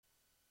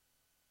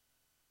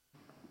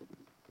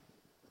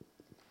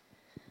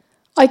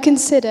I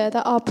consider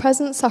that our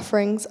present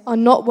sufferings are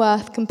not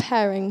worth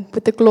comparing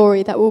with the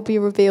glory that will be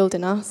revealed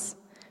in us.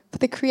 For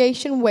the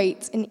creation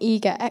waits in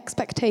eager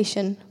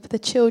expectation for the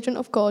children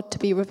of God to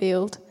be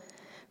revealed.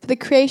 For the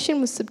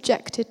creation was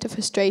subjected to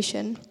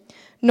frustration,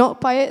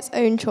 not by its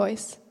own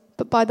choice,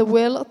 but by the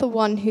will of the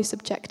one who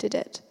subjected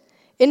it,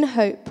 in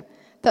hope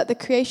that the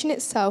creation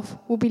itself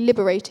will be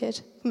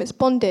liberated from its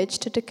bondage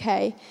to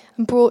decay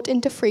and brought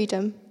into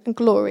freedom and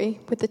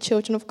glory with the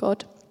children of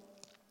God.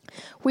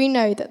 We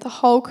know that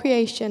the whole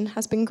creation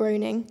has been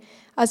groaning,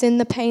 as in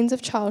the pains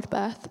of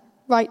childbirth,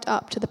 right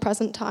up to the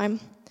present time.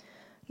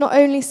 Not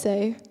only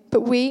so,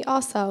 but we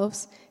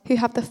ourselves, who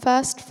have the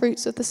first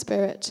fruits of the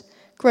Spirit,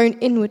 groan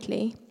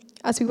inwardly,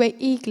 as we wait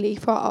eagerly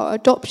for our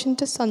adoption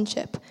to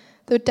sonship,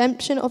 the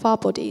redemption of our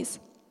bodies.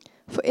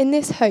 For in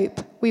this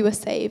hope we were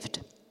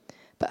saved.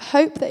 But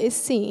hope that is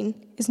seen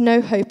is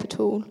no hope at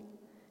all.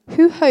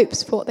 Who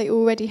hopes for what they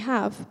already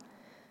have?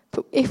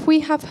 But if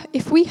we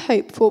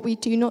hope for what we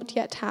do not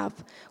yet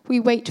have, we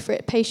wait for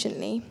it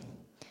patiently.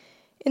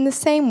 In the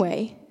same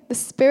way, the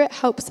Spirit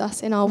helps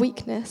us in our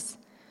weakness.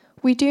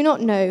 We do not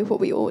know what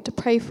we ought to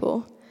pray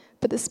for,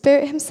 but the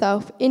Spirit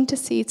himself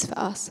intercedes for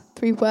us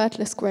through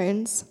wordless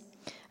groans.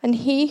 And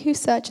he who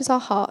searches our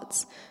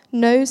hearts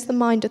knows the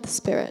mind of the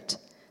Spirit,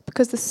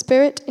 because the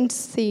Spirit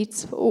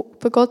intercedes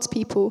for God's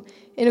people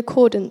in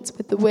accordance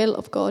with the will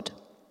of God.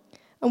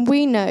 And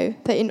we know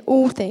that in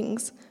all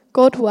things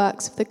God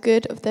works for the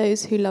good of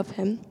those who love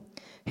him,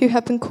 who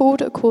have been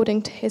called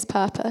according to his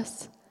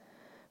purpose.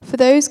 For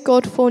those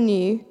God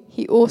foreknew,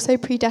 he also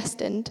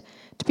predestined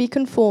to be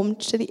conformed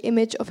to the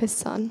image of his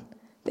Son,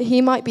 that he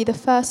might be the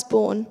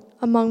firstborn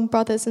among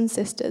brothers and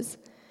sisters.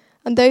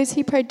 And those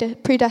he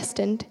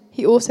predestined,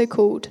 he also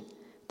called.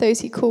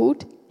 Those he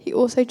called, he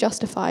also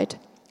justified.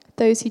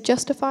 Those he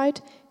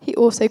justified, he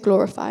also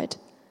glorified.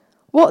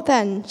 What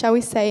then shall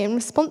we say in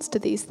response to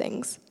these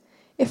things?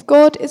 If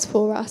God is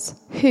for us,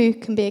 who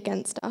can be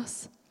against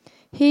us?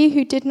 He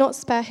who did not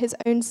spare his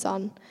own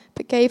Son,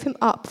 but gave him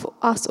up for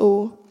us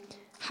all,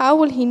 how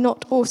will he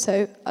not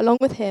also, along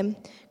with him,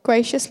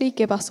 graciously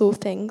give us all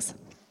things?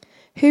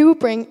 Who will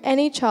bring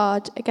any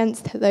charge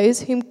against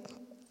those whom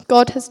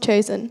God has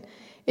chosen?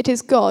 It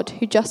is God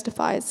who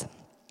justifies.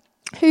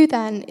 Who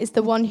then is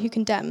the one who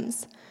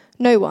condemns?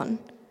 No one.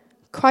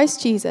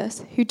 Christ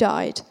Jesus, who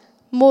died,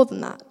 more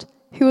than that,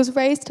 who was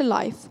raised to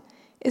life,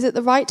 is at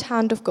the right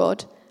hand of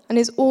God, and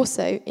is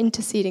also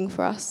interceding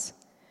for us.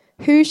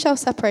 Who shall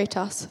separate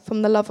us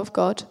from the love of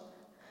God?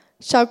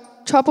 Shall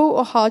trouble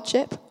or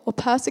hardship, or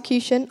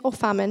persecution, or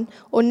famine,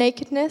 or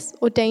nakedness,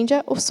 or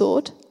danger, or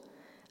sword?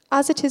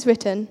 As it is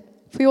written,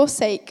 for your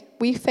sake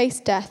we face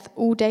death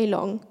all day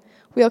long.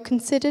 We are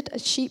considered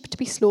as sheep to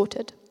be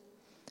slaughtered.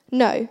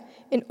 No,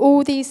 in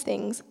all these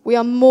things we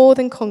are more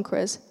than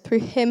conquerors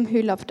through him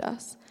who loved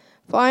us.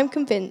 For I am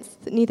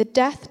convinced that neither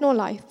death nor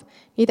life,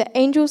 neither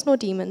angels nor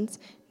demons,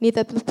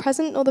 neither the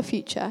present nor the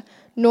future,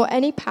 nor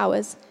any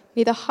powers,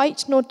 neither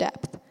height nor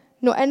depth,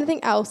 nor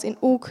anything else in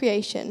all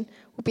creation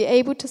will be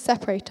able to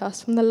separate us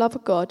from the love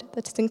of God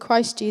that is in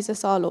Christ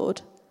Jesus our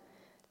Lord.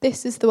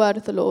 This is the word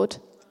of the Lord.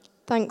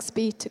 Thanks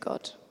be to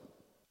God.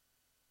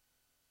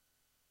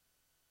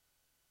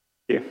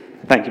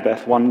 Thank you,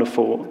 Beth.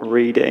 Wonderful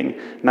reading.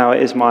 Now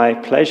it is my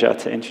pleasure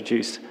to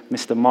introduce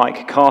Mr.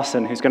 Mike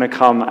Carson, who's going to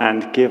come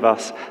and give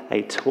us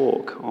a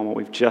talk on what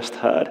we've just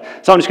heard.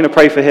 So I'm just going to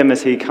pray for him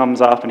as he comes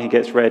up and he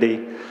gets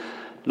ready.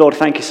 Lord,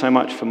 thank you so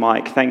much for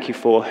Mike. Thank you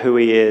for who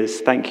he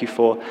is. Thank you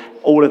for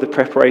all of the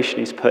preparation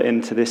he's put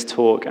into this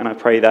talk. And I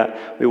pray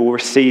that we will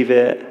receive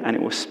it and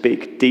it will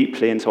speak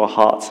deeply into our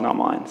hearts and our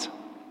minds.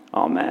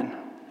 Amen.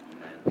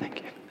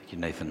 Thank you. Thank you,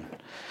 Nathan.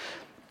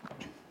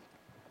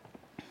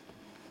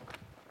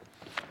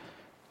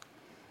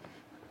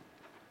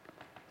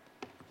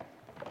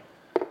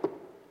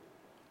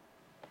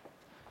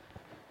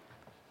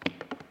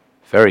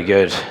 Very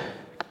good.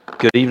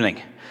 Good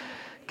evening.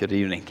 Good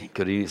evening.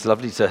 Good evening. It's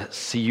lovely to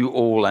see you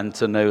all and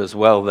to know as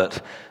well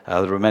that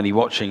there are many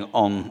watching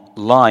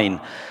online.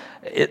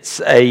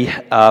 It's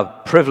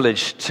a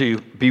privilege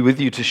to be with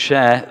you to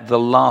share the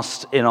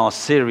last in our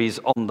series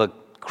on the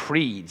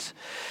creeds,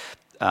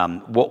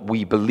 what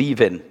we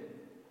believe in.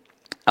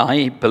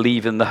 I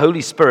believe in the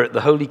Holy Spirit,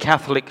 the Holy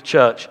Catholic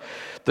Church,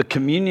 the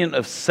communion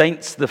of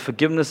saints, the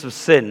forgiveness of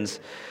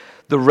sins,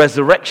 the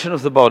resurrection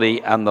of the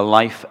body, and the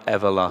life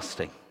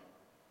everlasting.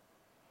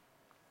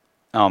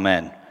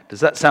 Amen. Does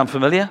that sound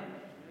familiar?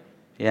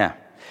 Yeah.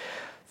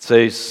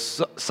 So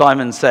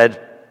Simon said,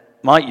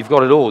 Mike, you've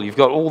got it all. You've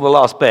got all the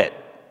last bit.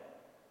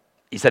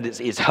 He said,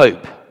 it's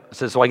hope. I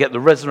said, so I get the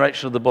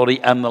resurrection of the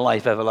body and the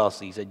life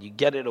everlasting. He said, you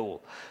get it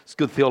all. It's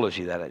good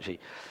theology, that, actually.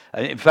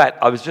 In fact,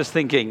 I was just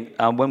thinking,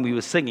 when we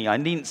were singing, I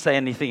needn't say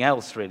anything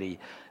else, really,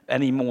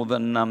 any more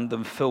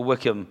than Phil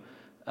Wickham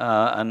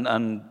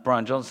and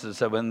Brian Johnson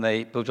said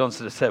Bill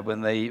Johnson has said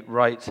when they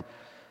write,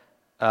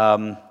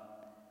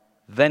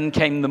 then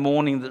came the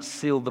morning that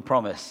sealed the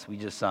promise we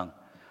just sung.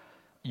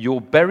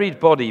 Your buried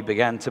body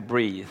began to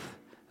breathe.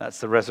 That's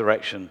the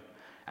resurrection.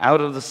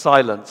 Out of the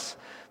silence,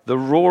 The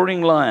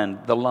roaring lion,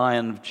 the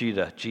Lion of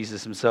Judah,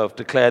 Jesus himself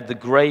declared, the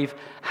grave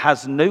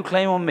has no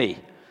claim on me,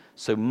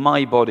 so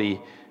my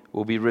body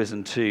will be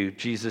risen too.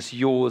 Jesus,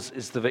 yours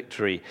is the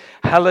victory.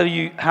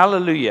 Hallelujah,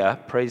 hallelujah.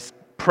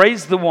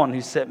 Praise the one who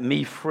set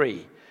me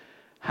free.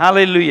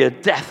 Hallelujah,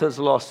 death has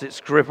lost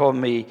its grip on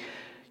me.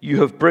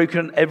 You have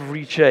broken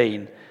every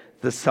chain.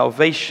 The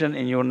salvation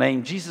in your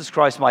name. Jesus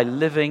Christ, my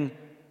living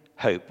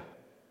hope.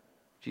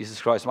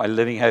 Jesus Christ, my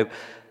living hope.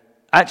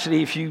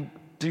 Actually, if you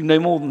do no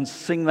more than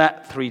sing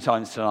that 3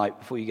 times tonight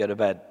before you go to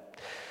bed,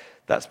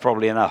 that's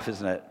probably enough,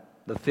 isn't it?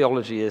 The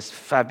theology is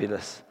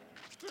fabulous.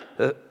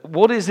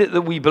 What is it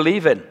that we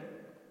believe in?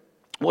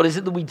 What is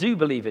it that we do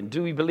believe in?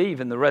 Do we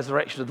believe in the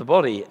resurrection of the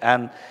body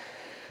and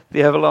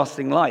the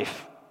everlasting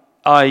life?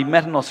 I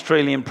met an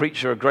Australian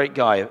preacher, a great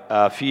guy,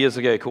 a few years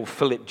ago called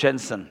Philip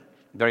Jensen,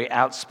 very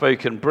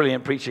outspoken,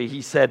 brilliant preacher.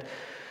 He said,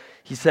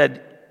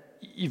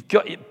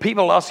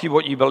 people ask you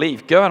what you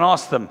believe. Go and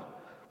ask them,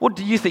 what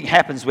do you think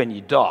happens when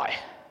you die?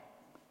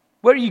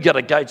 Where are you going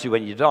to go to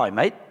when you die,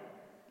 mate?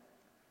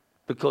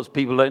 Because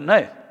people don't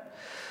know.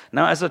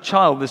 Now, as a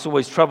child, this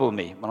always troubled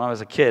me. When I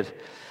was a kid,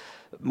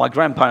 my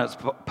grandparents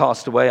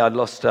passed away. I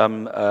lost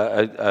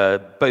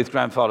both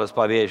grandfathers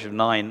by the age of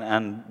 9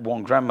 and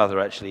one grandmother,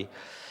 actually.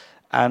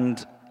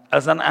 And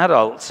as an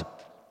adult,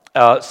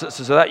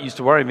 so that used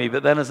to worry me.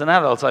 But then as an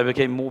adult, I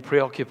became more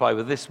preoccupied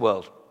with this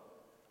world.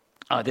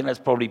 I think that's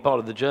probably part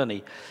of the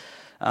journey.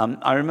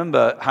 I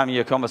remember having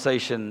a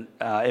conversation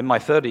in my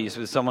 30s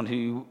with someone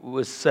who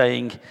was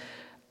saying,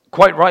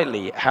 quite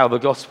rightly, how the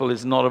gospel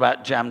is not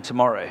about jam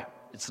tomorrow.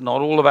 It's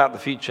not all about the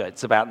future.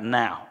 It's about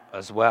now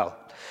as well.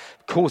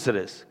 Of course it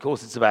is. Of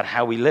course it's about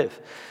how we live.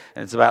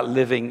 And it's about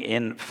living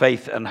in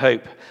faith and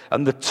hope.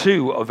 And the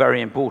two are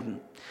very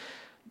important.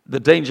 The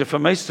danger for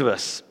most of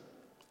us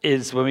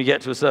is when we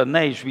get to a certain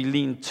age, we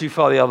lean too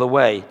far the other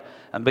way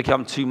and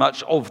become too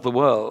much of the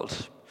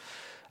world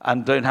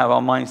and don't have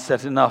our minds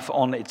set enough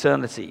on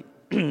eternity.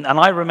 And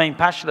I remain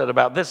passionate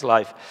about this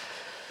life,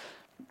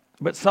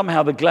 but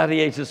somehow the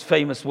gladiator's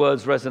famous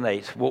words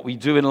resonate. What we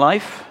do in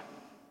life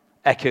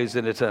echoes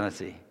in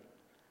eternity.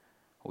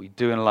 What we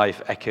do in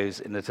life echoes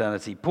in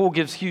eternity. Paul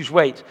gives huge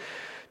weight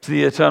to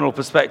the eternal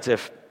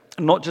perspective,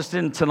 not just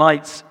in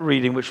tonight's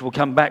reading, which we'll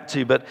come back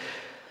to, but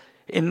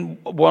in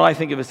what I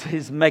think of as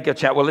his mega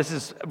chapter. Well,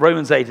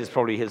 Romans 8 is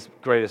probably his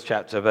greatest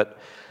chapter, but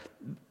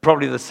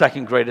probably the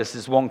second greatest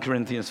is 1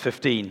 Corinthians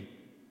 15.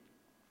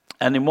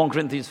 And in 1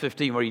 Corinthians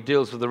 15, where he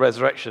deals with the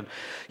resurrection,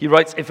 he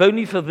writes, if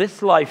only for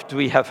this life do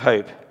we have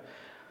hope,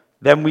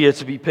 then we are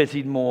to be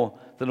pitied more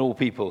than all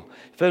people.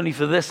 If only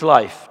for this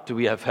life do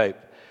we have hope,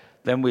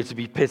 then we're to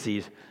be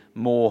pitied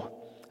more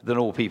than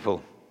all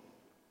people.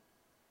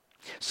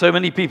 So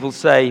many people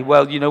say,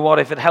 well, you know what,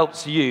 if it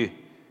helps you,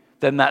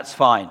 then that's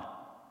fine.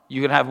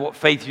 You can have what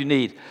faith you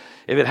need.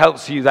 If it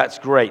helps you, that's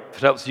great. If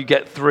it helps you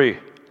get through.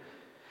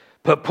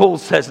 But Paul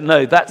says,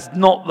 no, that's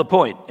not the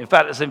point. In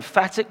fact, it's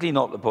emphatically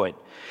not the point.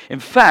 In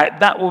fact,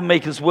 that will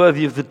make us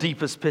worthy of the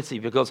deepest pity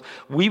because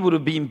we would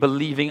have been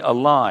believing a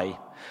lie.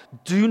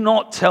 Do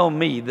not tell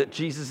me that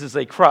Jesus is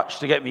a crutch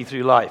to get me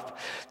through life.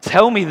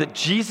 Tell me that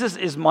Jesus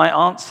is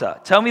my answer.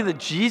 Tell me that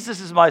Jesus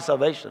is my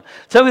salvation.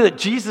 Tell me that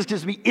Jesus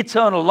gives me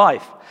eternal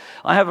life.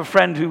 I have a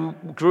friend who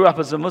grew up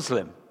as a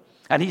Muslim.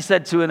 And he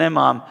said to an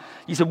imam,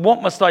 he said,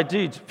 what must I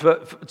do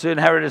to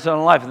inherit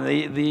eternal life? And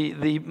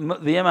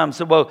the imam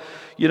said, well,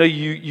 you know,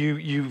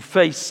 you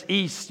face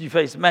east, you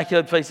face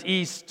Mecca, face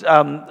east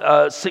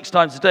 6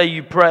 times a day,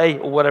 you pray,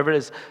 or whatever it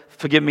is.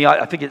 Forgive me,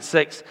 I think it's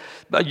 6.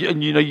 But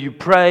you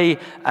pray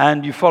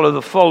and you follow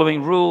the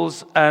following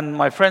rules. And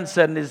my friend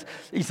said,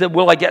 he said,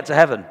 will I get to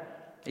heaven?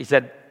 He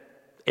said,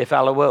 if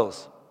Allah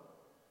wills.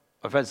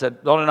 My friend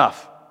said, not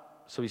enough.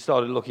 So he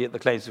started looking at the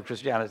claims of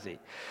Christianity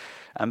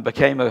and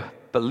became a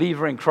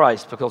believer in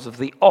Christ because of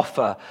the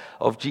offer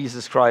of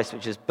Jesus Christ,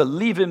 which is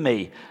believe in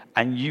me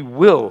and you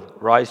will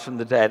rise from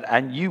the dead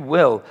and you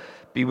will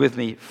be with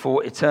me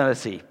for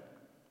eternity.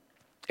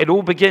 It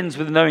all begins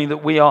with knowing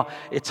that we are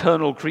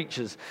eternal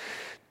creatures.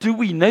 Do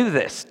we know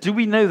this? Do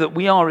we know that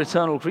we are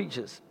eternal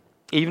creatures,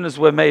 even as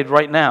we're made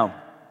right now?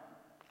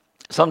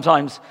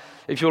 Sometimes,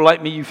 if you're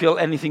like me, you feel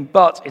anything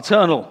but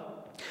eternal.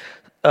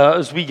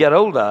 As we get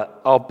older,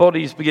 our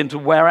bodies begin to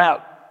wear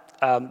out.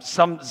 To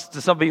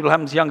some people it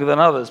happens younger than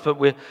others, but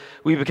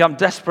we become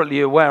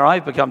desperately aware.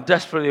 I've become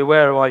desperately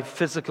aware of my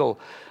physical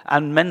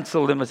and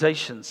mental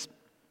limitations.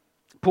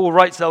 Paul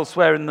writes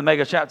elsewhere in the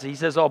mega chapter, he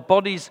says, our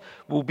bodies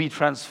will be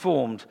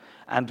transformed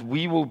and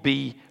we will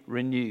be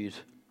renewed.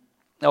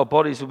 Our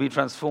bodies will be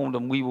transformed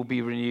and we will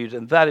be renewed.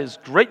 And that is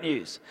great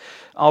news.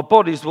 Our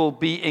bodies will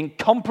be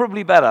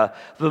incomparably better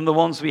than the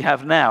ones we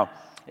have now.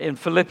 In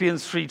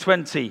Philippians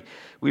 3:20,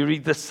 we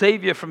read, the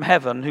Savior from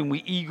heaven, whom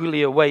we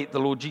eagerly await, the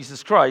Lord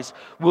Jesus Christ,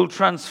 will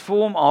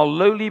transform our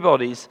lowly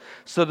bodies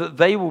so that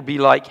they will be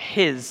like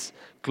his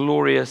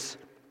glorious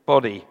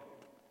body.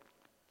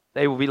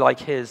 They will be like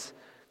his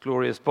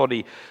glorious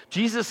body.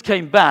 Jesus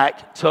came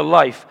back to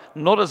life,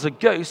 not as a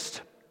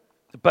ghost,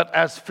 but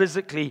as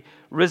physically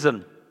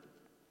risen.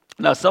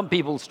 Now, some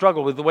people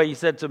struggle with the way he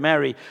said to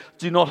Mary,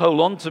 do not hold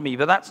on to me,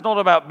 but that's not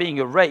about being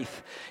a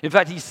wraith. In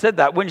fact, he said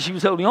that when she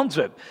was holding on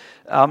to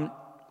him.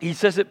 He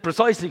says it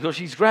precisely because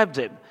she's grabbed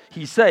him.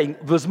 He's saying,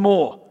 there's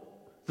more.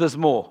 There's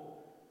more.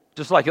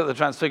 Just like at the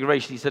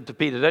Transfiguration, he said to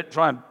Peter, don't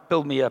try and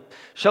build me a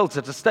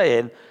shelter to stay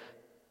in.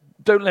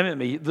 Don't limit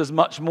me. There's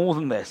much more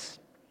than this.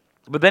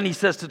 But then he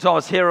says to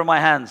Thomas, here are my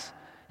hands.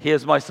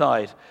 Here's my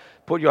side.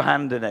 Put your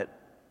hand in it.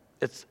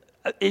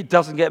 It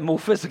doesn't get more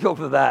physical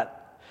than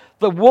that.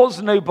 There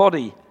was no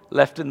body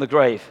left in the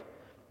grave.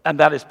 And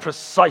that is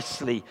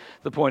precisely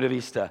the point of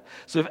Easter.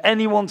 So if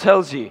anyone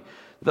tells you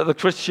that the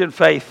Christian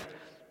faith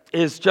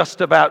is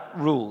just about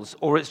rules,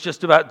 or it's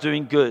just about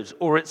doing good,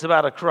 or it's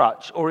about a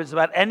crutch, or it's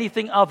about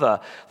anything other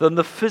than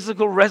the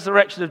physical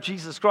resurrection of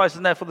Jesus Christ,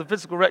 and therefore the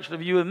physical resurrection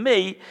of you and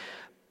me,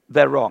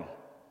 they're wrong.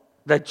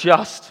 They're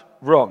just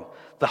wrong.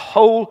 The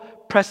whole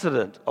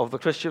precedent of the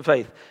Christian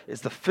faith is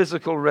the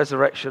physical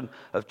resurrection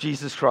of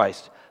Jesus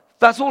Christ.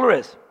 That's all there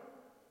is.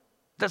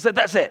 That's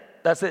it.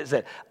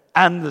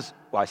 And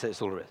I say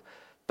it's all there is.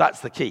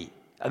 That's the key.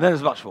 And then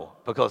there's much more,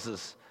 because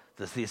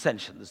there's the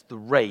ascension, there's the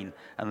reign,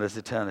 and there's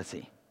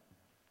eternity.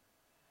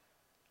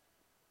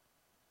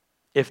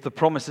 If the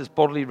promise is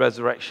bodily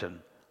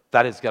resurrection,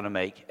 that is going to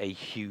make a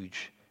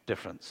huge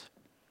difference.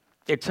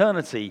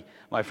 Eternity,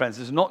 my friends,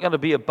 is not going to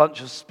be a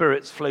bunch of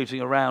spirits floating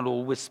around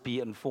all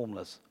wispy and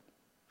formless.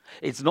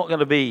 It's not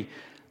going to be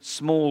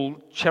small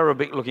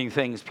cherubic-looking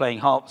things playing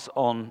harps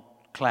on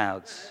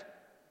clouds.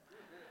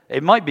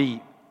 It might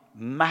be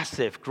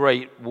massive,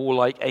 great,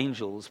 warlike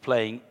angels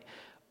playing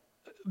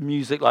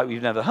music like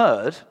we've never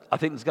heard. I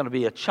think there's going to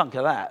be a chunk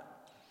of that.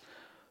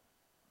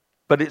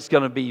 But it's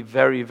going to be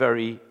very,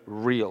 very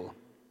real.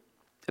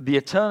 The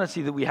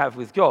eternity that we have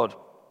with God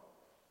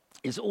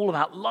is all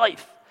about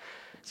life.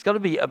 It's going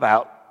to be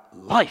about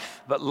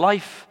life, but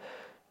life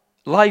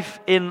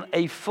in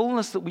a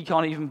fullness that we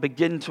can't even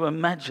begin to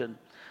imagine.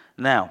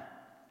 Now,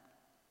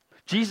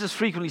 Jesus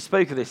frequently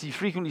spoke of this. He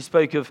frequently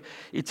spoke of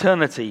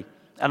eternity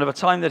and of a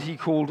time that he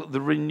called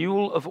the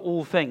renewal of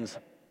all things.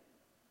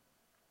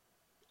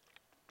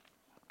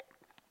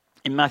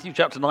 In Matthew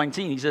chapter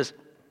 19, he says,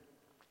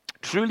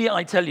 truly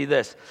I tell you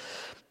this,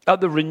 at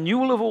the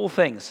renewal of all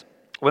things,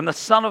 when the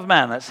Son of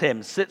Man, that's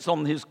him, sits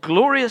on his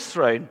glorious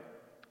throne,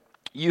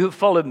 you have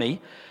followed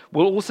me,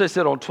 will also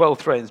sit on 12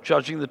 thrones,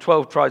 judging the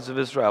 12 tribes of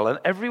Israel. And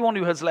everyone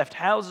who has left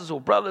houses or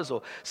brothers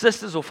or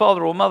sisters or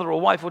father or mother or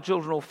wife or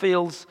children or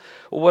fields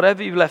or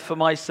whatever you've left for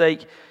my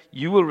sake,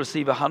 you will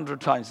receive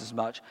 100 times as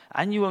much,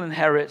 and you will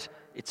inherit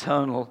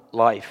eternal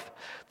life.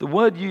 The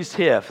word used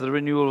here for the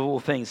renewal of all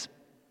things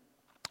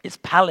is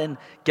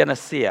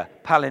palingenesia.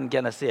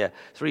 Palingenesia.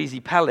 It's very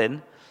easy.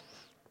 Palin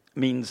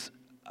means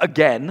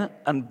again,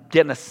 and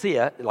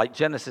genesia, like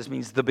Genesis,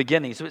 means the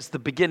beginning. So it's the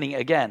beginning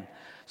again.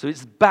 So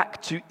it's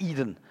back to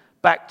Eden,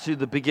 back to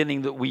the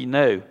beginning that we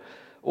know.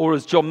 Or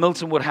as John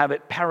Milton would have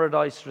it,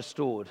 paradise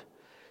restored.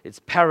 It's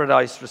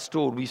paradise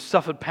restored. We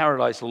suffered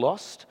paradise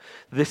lost.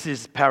 This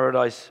is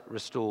paradise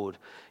restored.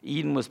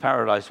 Eden was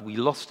paradise. We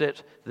lost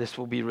it. This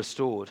will be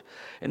restored.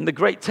 In the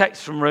great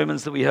text from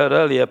Romans that we heard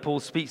earlier, Paul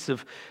speaks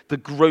of the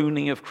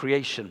groaning of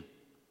creation.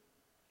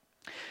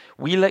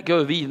 We let go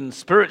of Eden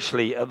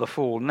spiritually at the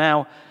fall.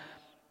 Now,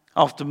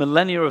 after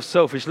millennia of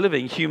selfish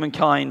living,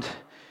 humankind,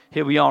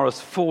 here we are as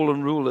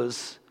fallen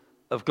rulers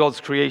of God's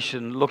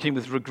creation, looking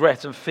with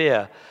regret and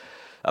fear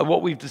at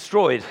what we've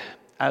destroyed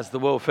as the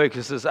world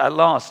focuses at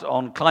last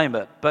on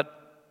climate.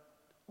 But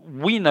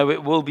we know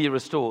it will be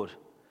restored.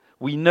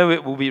 We know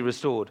it will be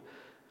restored.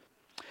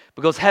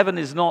 Because heaven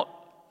is not,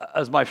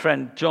 as my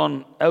friend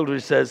John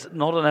Eldridge says,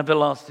 not an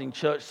everlasting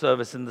church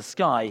service in the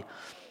sky.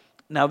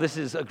 Now, this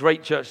is a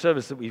great church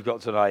service that we've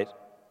got tonight,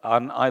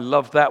 and I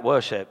love that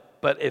worship.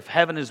 But if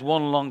heaven is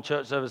one long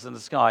church service in the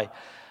sky,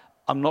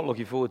 I'm not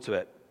looking forward to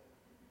it.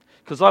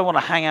 Because I want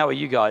to hang out with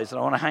you guys, and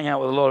I want to hang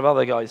out with a lot of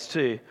other guys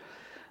too.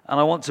 And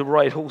I want to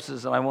ride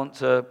horses, and I want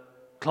to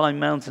climb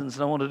mountains,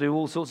 and I want to do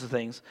all sorts of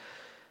things.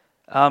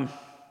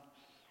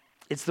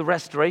 It's the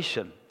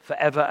restoration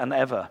forever and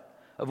ever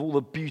of all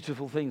the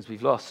beautiful things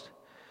we've lost.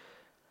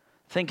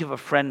 Think of a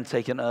friend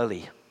taken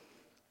early,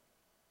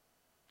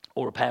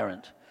 or a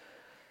parent,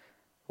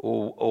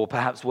 or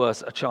perhaps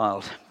worse, a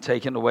child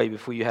taken away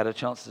before you had a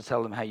chance to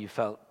tell them how you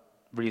felt,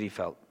 really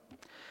felt.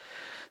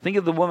 Think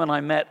of the woman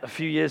I met a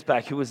few years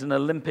back who was an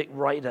Olympic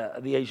rider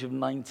at the age of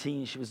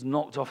 19. She was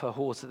knocked off her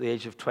horse at the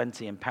age of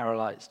 20 and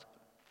paralyzed.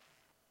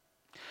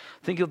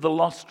 Think of the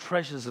lost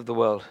treasures of the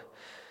world,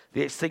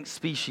 the extinct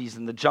species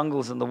and the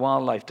jungles and the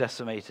wildlife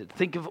decimated.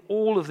 Think of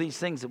all of these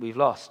things that we've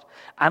lost,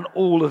 and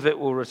all of it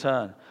will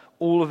return.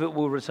 All of it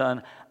will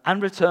return,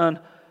 and return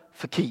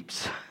for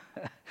keeps.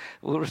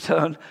 Will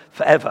return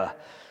forever.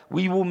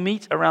 We will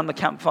meet around the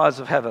campfires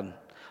of heaven,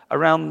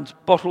 around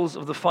bottles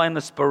of the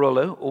finest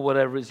Barolo, or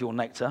whatever is your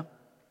nectar,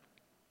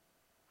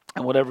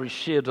 and whatever is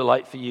sheer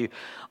delight for you.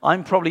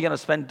 I'm probably going to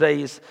spend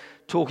days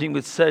talking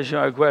with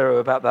Sergio Aguero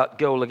about that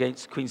goal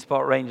against Queen's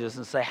Park Rangers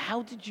and say,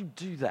 how did you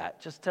do that?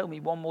 Just tell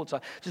me one more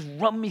time. Just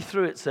run me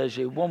through it,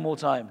 Sergio, one more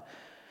time.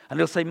 And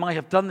he'll say, Mike,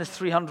 I've done this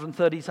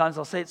 330 times.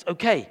 I'll say, it's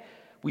okay.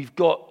 We've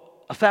got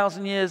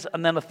 1,000 years,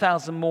 and then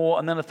 1,000 more,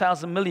 and then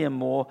 1,000 million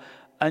more,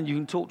 and you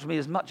can talk to me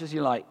as much as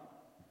you like.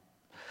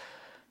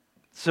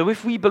 So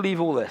if we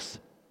believe all this,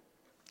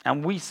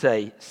 and we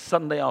say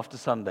Sunday after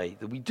Sunday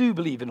that we do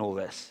believe in all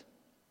this,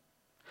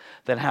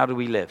 then how do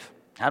we live?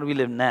 How do we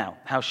live now?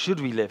 How should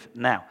we live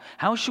now?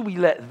 How should we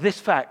let this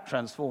fact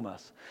transform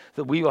us,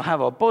 that we will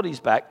have our bodies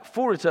back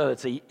for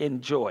eternity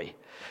in joy?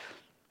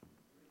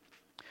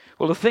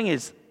 Well, the thing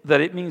is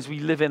that it means we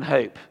live in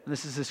hope.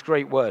 This is this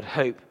great word,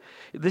 hope.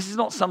 This is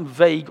not some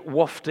vague,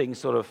 wafting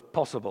sort of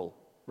possible,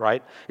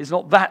 right? It's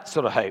not that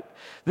sort of hope.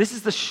 This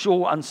is the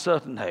sure,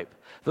 uncertain hope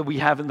that we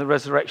have in the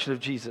resurrection of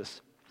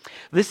Jesus.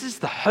 This is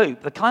the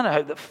hope, the kind of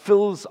hope that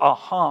fills our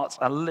hearts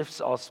and lifts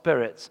our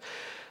spirits.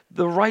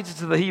 The writer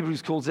to the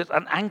Hebrews calls it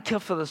an anchor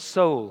for the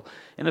soul.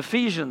 In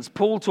Ephesians,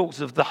 Paul talks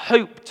of the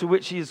hope to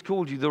which he has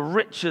called you, the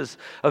riches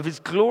of his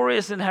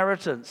glorious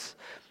inheritance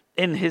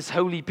in his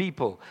holy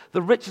people.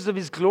 The riches of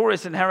his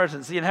glorious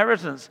inheritance. The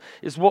inheritance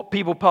is what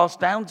people pass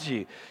down to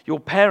you. Your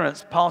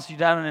parents pass you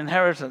down an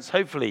inheritance.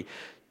 Hopefully,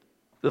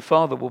 the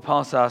Father will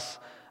pass us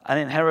an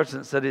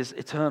inheritance that is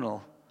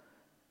eternal.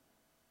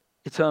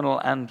 Eternal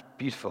and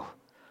beautiful.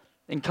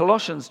 In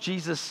Colossians,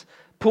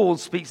 Paul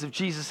speaks of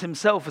Jesus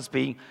himself as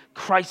being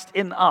Christ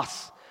in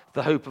us,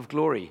 the hope of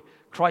glory.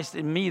 Christ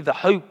in me, the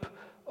hope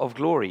of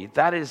glory.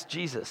 That is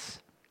Jesus.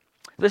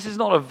 This is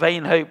not a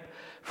vain hope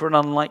for an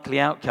unlikely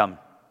outcome.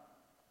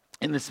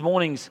 In this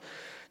morning's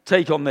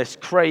take on this,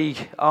 Craig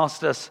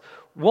asked us,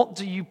 what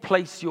do you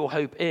place your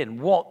hope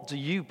in? What do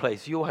you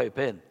place your hope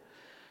in?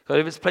 Because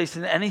if it's placed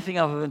in anything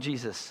other than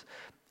Jesus,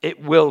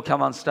 it will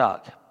come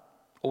unstuck,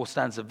 or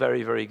stands a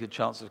very, very good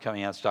chance of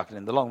coming unstuck, and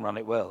in the long run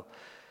it will.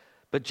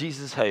 But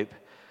Jesus' hope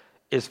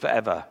is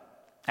forever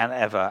and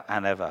ever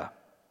and ever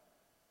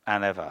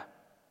and ever.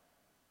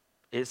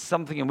 It's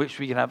something in which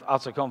we can have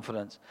utter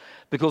confidence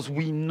because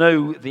we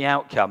know the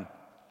outcome.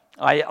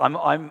 I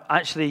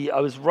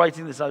was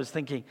writing this, I was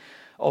thinking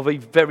of a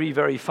very,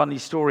 very funny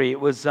story. It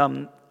was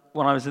when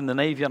I was in the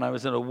Navy and I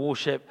was in a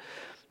warship,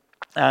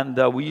 and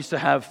we used to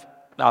have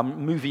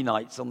movie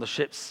nights on the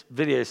ship's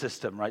video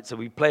system, right? So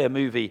we play a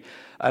movie,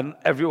 and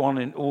everyone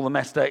in all the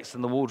mess decks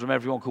and the wardroom,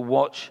 everyone could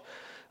watch.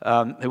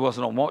 Who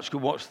wasn't on watch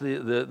could watch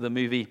the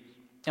movie.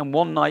 And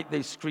one night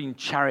they screened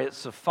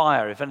Chariots of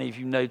Fire. If any of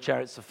you know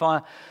Chariots of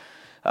Fire,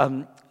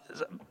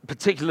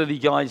 particularly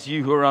guys,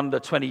 you who are under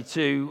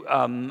 22,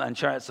 and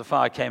Chariots of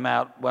Fire came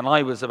out when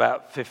I was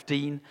about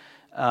 15.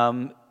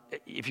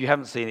 If you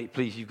haven't seen it,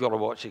 please, you've got to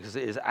watch it because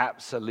it is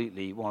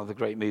absolutely one of the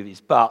great movies.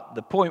 But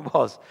the point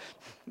was,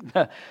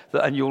 that,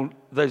 and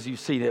those who've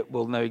seen it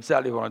will know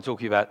exactly what I'm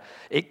talking about.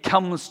 It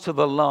comes to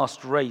the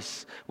last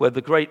race where the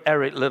great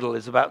Eric Liddell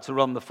is about to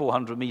run the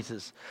 400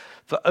 meters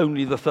for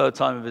only the third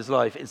time of his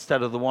life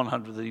instead of the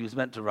 100 that he was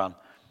meant to run.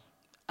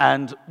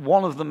 And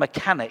one of the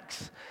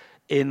mechanics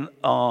in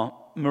our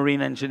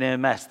marine engineer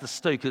mess, the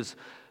stokers,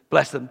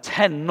 bless them,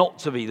 tend not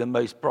to be the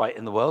most bright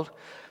in the world.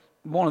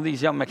 One of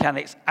these young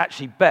mechanics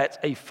actually bet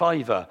a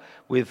 $5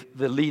 with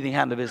the leading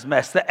hand of his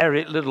mess that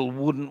Eric Liddell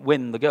wouldn't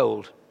win the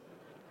gold.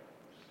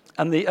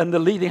 And the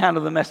leading hand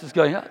of the mess was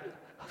going,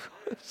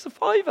 it's a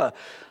 $5.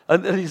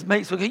 And his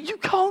mates were going, you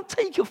can't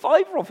take a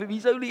 $5 off him,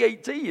 he's only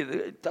 18,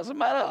 it doesn't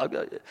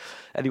matter.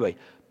 Anyway,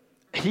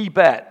 he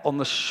bet on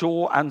the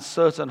sure and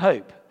certain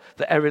hope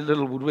that Eric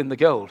Liddell would win the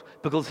gold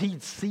because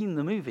he'd seen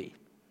the movie.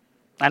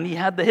 And he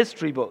had the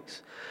history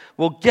books.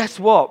 Well, guess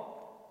what?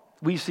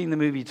 We've seen the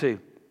movie too.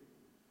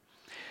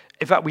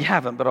 In fact, we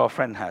haven't, but our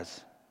friend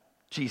has.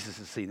 Jesus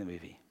has seen the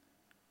movie.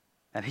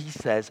 And he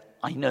says,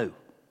 I know,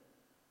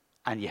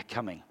 and you're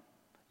coming.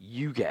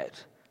 You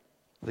get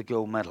the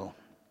gold medal.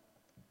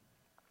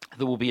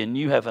 There will be a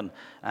new heaven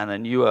and a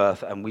new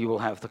earth, and we will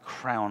have the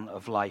crown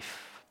of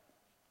life.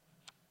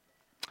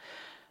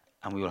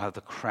 And we will have the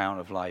crown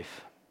of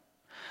life.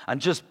 And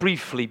just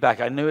briefly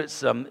back, I know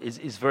it's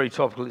very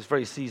topical, it's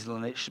very seasonal,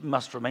 and it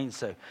must remain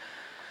so.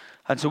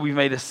 And so we've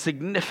made a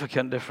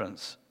significant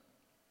difference.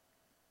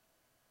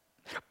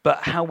 But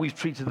how we've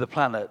treated the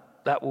planet,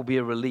 that will be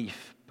a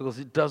relief, because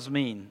it does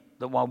mean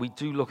that while we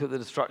do look at the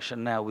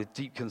destruction now with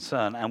deep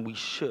concern, and we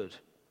should,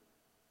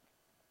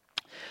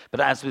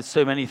 but as with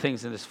so many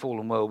things in this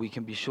fallen world, we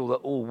can be sure that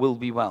all will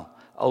be well.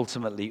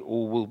 Ultimately,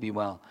 all will be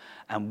well.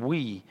 And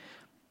we,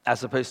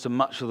 as opposed to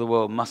much of the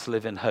world, must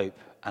live in hope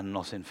and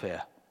not in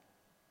fear.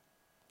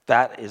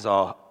 That is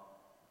our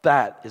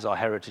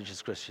heritage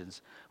as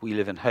Christians. We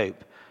live in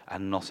hope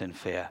and not in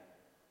fear.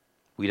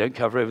 We don't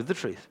cover over the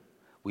truth.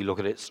 We look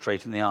at it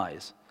straight in the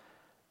eyes,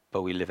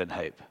 but we live in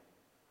hope.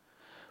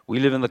 We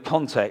live in the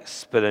context,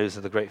 Spinoza,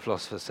 the great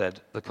philosopher,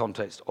 said, the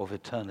context of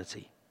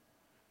eternity.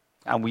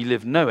 And we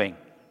live knowing,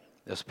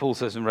 as Paul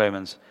says in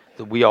Romans,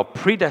 that we are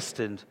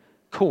predestined,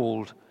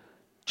 called,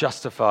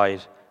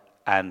 justified,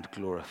 and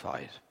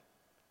glorified.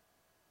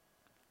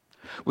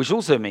 Which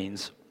also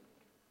means,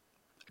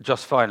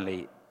 just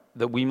finally,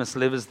 that we must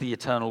live as the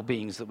eternal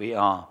beings that we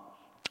are.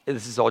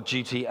 This is our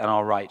duty and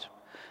our right.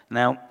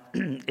 Now,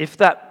 if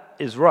that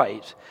is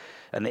right,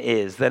 and it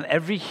is, then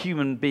every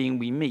human being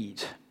we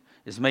meet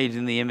is made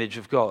in the image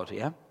of God,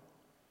 yeah?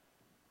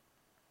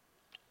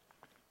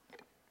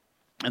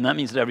 And that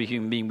means that every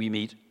human being we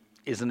meet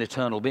is an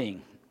eternal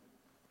being.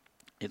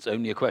 It's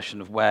only a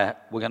question of where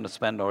we're going to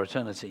spend our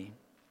eternity.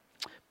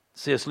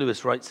 C.S.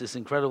 Lewis writes this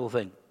incredible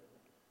thing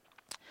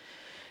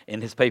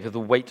in his paper, The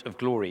Weight of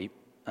Glory,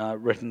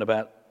 written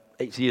about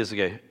 80 years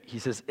ago. He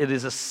says, "It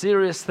is a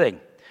serious thing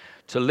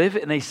to live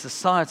in a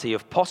society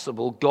of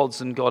possible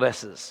gods and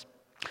goddesses,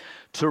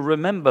 to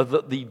remember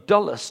that the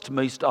dullest,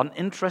 most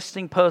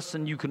uninteresting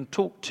person you can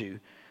talk to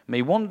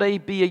may one day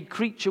be a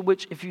creature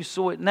which, if you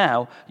saw it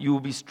now, you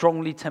will be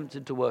strongly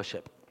tempted to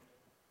worship.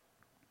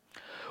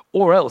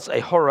 Or else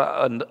a horror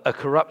and a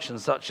corruption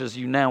such as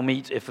you now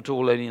meet, if at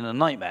all only in a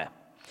nightmare.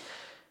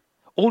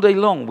 All day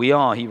long we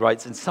are," he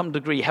writes, "in some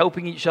degree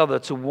helping each other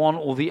to one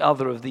or the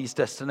other of these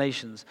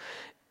destinations.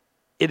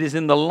 It is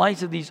in the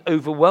light of these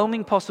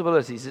overwhelming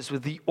possibilities, it's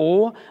with the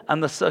awe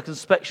and the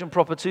circumspection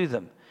proper to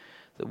them,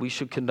 that we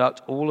should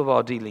conduct all of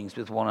our dealings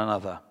with one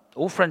another.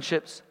 All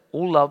friendships,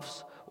 all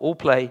loves, all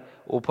play,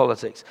 all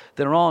politics.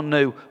 There are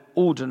no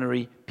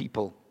ordinary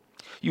people.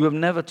 You have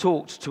never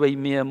talked to a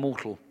mere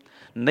mortal.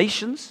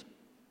 Nations,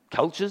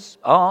 cultures,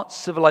 arts,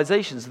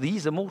 civilizations,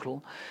 these are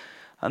mortal,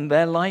 and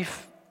their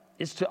life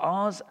is to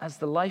ours as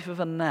the life of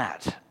a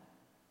gnat.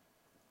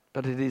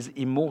 But it is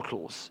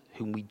immortals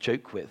whom we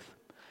joke with,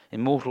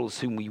 immortals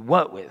whom we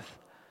work with,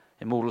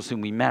 immortals whom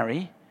we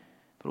marry,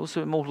 but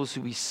also immortals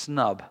who we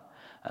snub,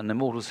 and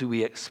immortals who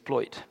we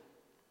exploit.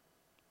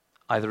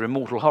 Either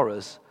immortal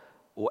horrors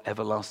or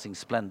everlasting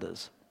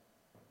splendors.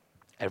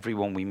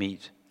 Everyone we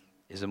meet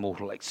is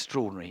immortal.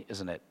 Extraordinary,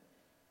 isn't it?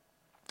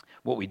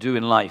 What we do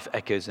in life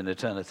echoes in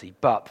eternity.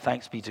 But,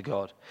 thanks be to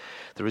God,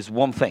 there is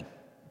one thing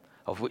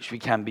of which we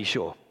can be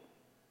sure.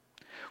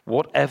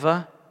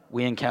 Whatever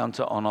we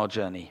encounter on our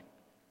journey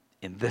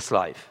in this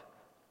life,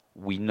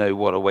 we know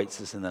what awaits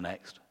us in the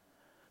next.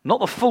 Not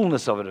the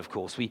fullness of it, of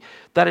course.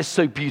 That is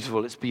so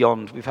beautiful. It's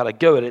beyond, we've had a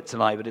go at it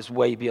tonight, but it's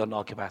way beyond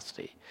our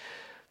capacity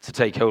to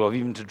take hold of,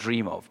 even to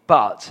dream of.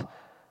 But,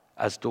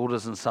 as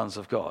daughters and sons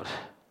of God,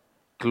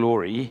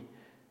 glory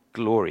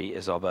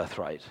is our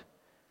birthright.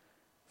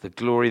 The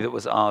glory that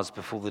was ours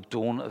before the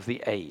dawn of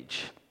the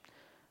age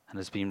and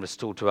has been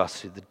restored to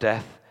us through the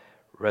death,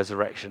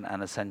 resurrection,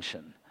 and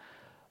ascension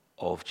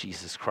of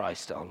Jesus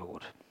Christ our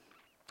Lord.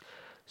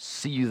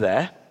 See you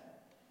there,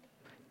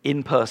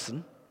 in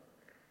person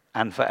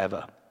and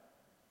forever.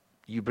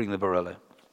 You bring the Barolo.